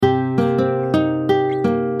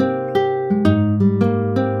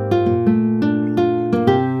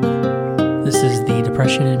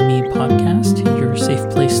Depression and Me podcast, your safe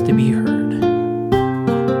place to be heard.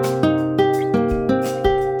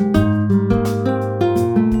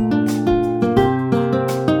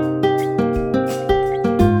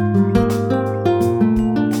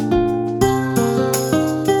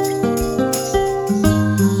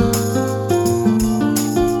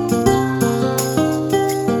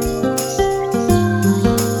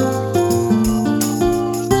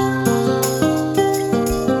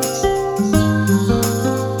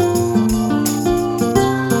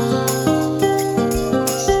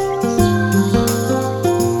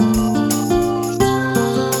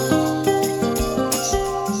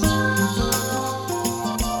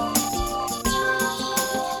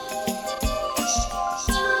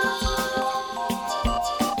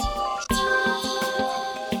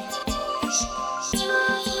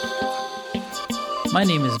 My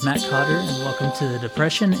name is Matt Cotter, and welcome to the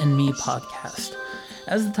Depression and Me podcast.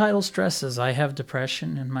 As the title stresses, I have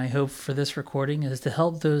depression, and my hope for this recording is to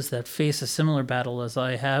help those that face a similar battle as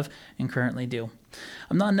I have and currently do.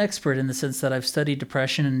 I'm not an expert in the sense that I've studied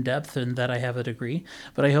depression in depth and that I have a degree,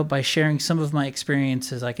 but I hope by sharing some of my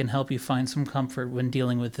experiences I can help you find some comfort when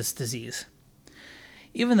dealing with this disease.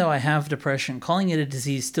 Even though I have depression, calling it a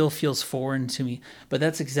disease still feels foreign to me, but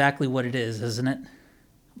that's exactly what it is, isn't it?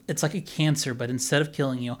 It's like a cancer, but instead of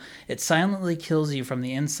killing you, it silently kills you from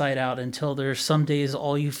the inside out until there's some days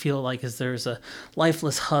all you feel like is there's a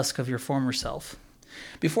lifeless husk of your former self.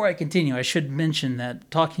 Before I continue, I should mention that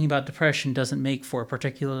talking about depression doesn't make for a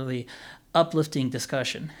particularly uplifting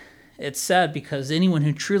discussion. It's sad because anyone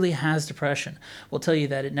who truly has depression will tell you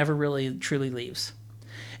that it never really truly leaves.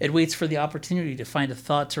 It waits for the opportunity to find a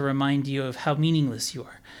thought to remind you of how meaningless you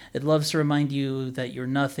are. It loves to remind you that you're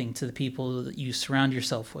nothing to the people that you surround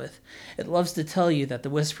yourself with. It loves to tell you that the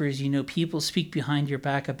whispers you know people speak behind your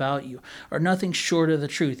back about you are nothing short of the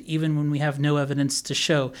truth, even when we have no evidence to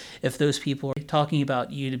show if those people are talking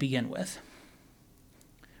about you to begin with.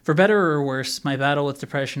 For better or worse, my battle with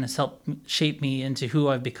depression has helped shape me into who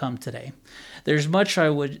I've become today. There's much I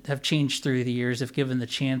would have changed through the years if given the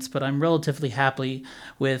chance, but I'm relatively happy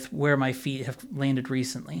with where my feet have landed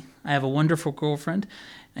recently. I have a wonderful girlfriend,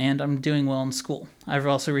 and I'm doing well in school. I've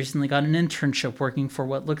also recently got an internship working for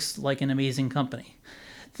what looks like an amazing company.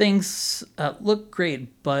 Things look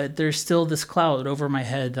great, but there's still this cloud over my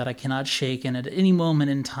head that I cannot shake, and at any moment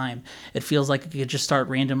in time, it feels like it could just start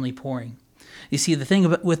randomly pouring. You see, the thing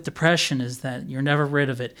with depression is that you're never rid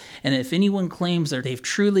of it, and if anyone claims that they've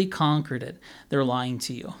truly conquered it, they're lying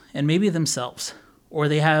to you, and maybe themselves, or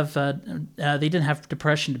they didn't have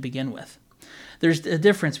depression to begin with. There's a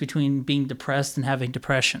difference between being depressed and having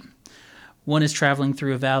depression. One is traveling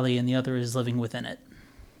through a valley, and the other is living within it.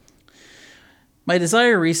 My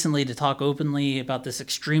desire recently to talk openly about this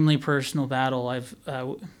extremely personal battle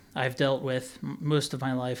I've dealt with most of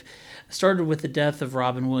my life started with the death of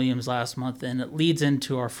Robin Williams last month, and it leads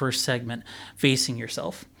into our first segment, Facing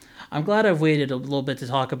Yourself. I'm glad I've waited a little bit to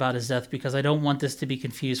talk about his death because I don't want this to be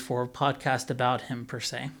confused for a podcast about him per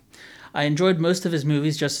se. I enjoyed most of his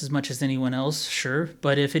movies just as much as anyone else, sure,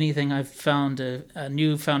 but if anything, I've found a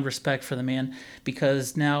newfound respect for the man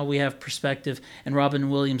because now we have perspective, and Robin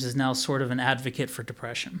Williams is now sort of an advocate for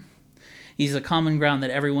depression. He's a common ground that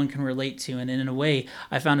everyone can relate to, and in a way,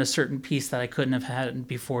 I found a certain peace that I couldn't have had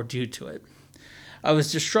before due to it. I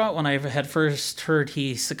was distraught when I had first heard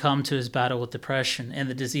he succumbed to his battle with depression, and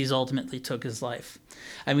the disease ultimately took his life.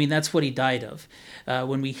 I mean, that's what he died of.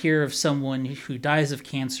 When we hear of someone who dies of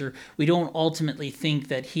cancer, we don't ultimately think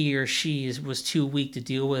that he or she was too weak to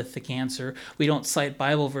deal with the cancer. We don't cite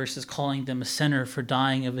Bible verses calling them a sinner for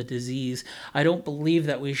dying of a disease. I don't believe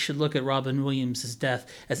that we should look at Robin Williams' death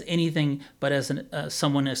as anything but as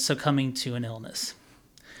someone succumbing to an illness.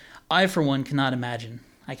 I, for one, cannot imagine.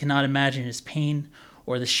 I cannot imagine his pain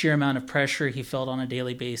or the sheer amount of pressure he felt on a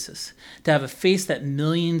daily basis. To have a face that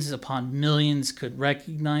millions upon millions could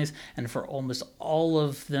recognize, and for almost all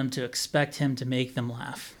of them to expect him to make them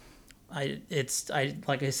laugh. Like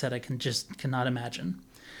I said, I cannot imagine.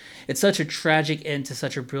 It's such a tragic end to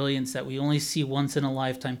such a brilliance that we only see once in a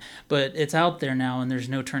lifetime, but it's out there now and there's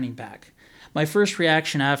no turning back. My first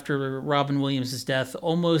reaction after Robin Williams' death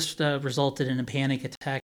almost resulted in a panic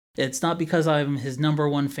attack. It's not because I'm his number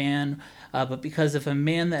one fan, but because of a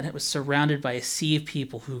man that was surrounded by a sea of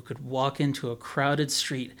people who could walk into a crowded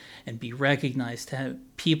street and be recognized, to have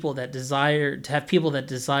people that desired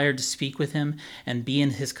to speak with him and be in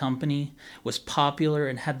his company, was popular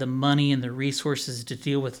and had the money and the resources to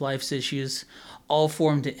deal with life's issues, all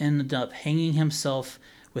for him to end up hanging himself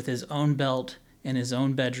with his own belt in his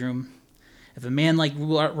own bedroom. If a man like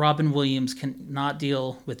Robin Williams cannot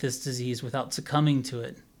deal with this disease without succumbing to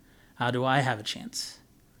it, how do I have a chance?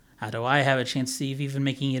 How do I have a chance of even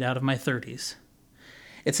making it out of my 30s?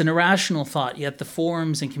 It's an irrational thought, yet the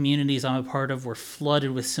forums and communities I'm a part of were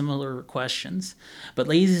flooded with similar questions. But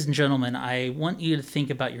ladies and gentlemen, I want you to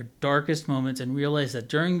think about your darkest moments and realize that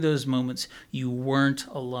during those moments, you weren't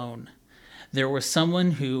alone. There was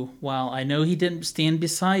someone who, while I know he didn't stand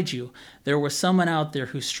beside you, there was someone out there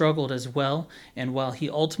who struggled as well, and while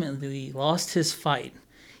he ultimately lost his fight,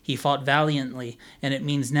 he fought valiantly, and it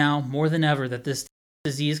means now more than ever that this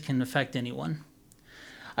disease can affect anyone.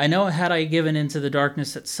 I know had I given into the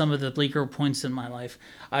darkness at some of the bleaker points in my life,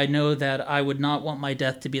 I know that I would not want my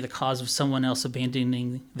death to be the cause of someone else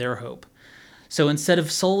abandoning their hope. So instead of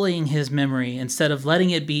sullying his memory, instead of letting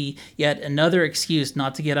it be yet another excuse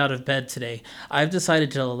not to get out of bed today, I've decided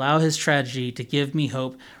to allow his tragedy to give me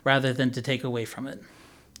hope rather than to take away from it.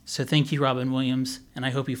 So thank you, Robin Williams, and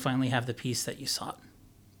I hope you finally have the peace that you sought.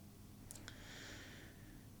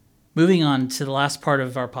 Moving on to the last part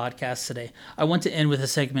of our podcast today, I want to end with a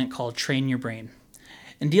segment called Train Your Brain.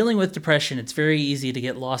 In dealing with depression, it's very easy to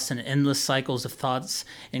get lost in endless cycles of thoughts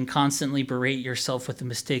and constantly berate yourself with the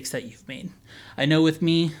mistakes that you've made. I know with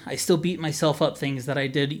me, I still beat myself up things that I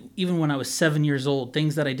did even when I was 7 years old,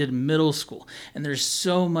 things that I did in middle school, and there's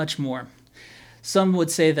so much more. Some would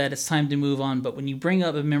say that it's time to move on, but when you bring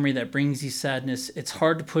up a memory that brings you sadness, it's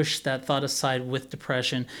hard to push that thought aside with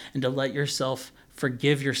depression and to let yourself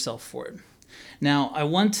forgive yourself for it. Now, I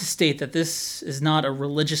want to state that this is not a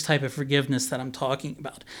religious type of forgiveness that I'm talking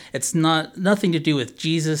about. It's nothing to do with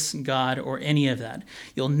Jesus, God, or any of that.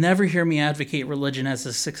 You'll never hear me advocate religion as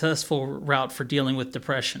a successful route for dealing with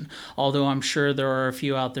depression, although I'm sure there are a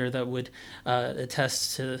few out there that would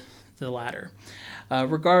attest to the latter.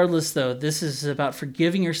 Regardless, though, this is about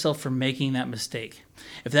forgiving yourself for making that mistake.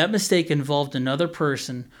 If that mistake involved another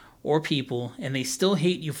person or people, and they still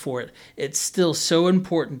hate you for it, it's still so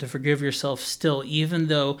important to forgive yourself still, even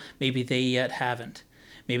though maybe they yet haven't.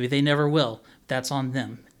 Maybe they never will. That's on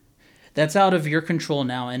them. That's out of your control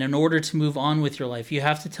now, and in order to move on with your life, you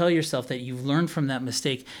have to tell yourself that you've learned from that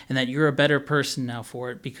mistake and that you're a better person now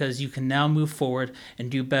for it, because you can now move forward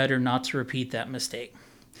and do better not to repeat that mistake.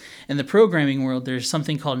 In the programming world, there's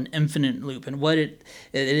something called an infinite loop, and what it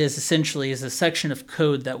is essentially is a section of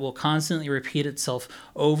code that will constantly repeat itself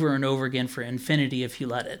over and over again for infinity if you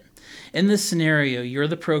let it. In this scenario, you're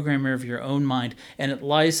the programmer of your own mind, and it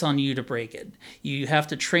lies on you to break it. You have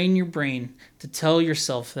to train your brain to tell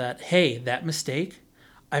yourself that, hey, that mistake,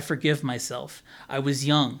 I forgive myself. I was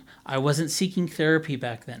young. I wasn't seeking therapy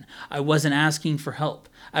back then. I wasn't asking for help.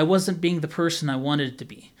 I wasn't being the person I wanted to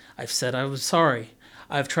be. I've said I was sorry.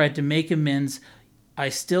 I've tried to make amends. I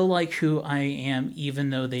still like who I am, even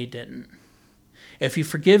though they didn't. If you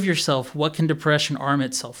forgive yourself, what can depression arm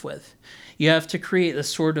itself with? You have to create a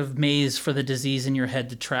sort of maze for the disease in your head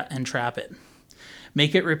to trap it.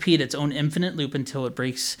 Make it repeat its own infinite loop until it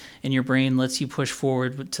breaks in your brain, lets you push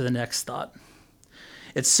forward to the next thought.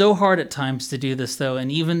 It's so hard at times to do this, though,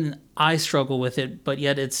 and even I struggle with it, but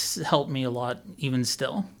yet it's helped me a lot even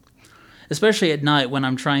still. Especially at night when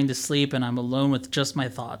I'm trying to sleep and I'm alone with just my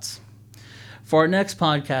thoughts. For our next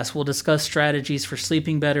podcast, we'll discuss strategies for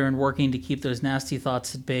sleeping better and working to keep those nasty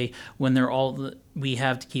thoughts at bay when they're all that we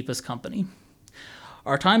have to keep us company.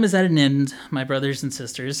 Our time is at an end, my brothers and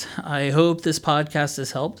sisters. I hope this podcast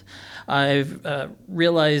has helped. I've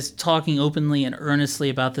realized talking openly and earnestly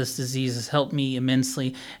about this disease has helped me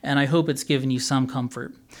immensely, and I hope it's given you some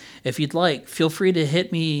comfort. If you'd like, feel free to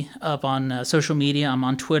hit me up on social media. I'm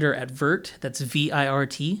on Twitter at Virt, that's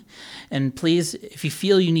V-I-R-T. And please, if you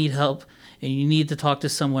feel you need help and you need to talk to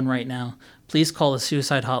someone right now, please call the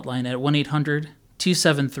suicide hotline at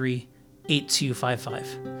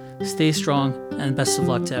 1-800-273-8255. Stay strong, and best of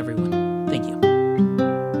luck to everyone.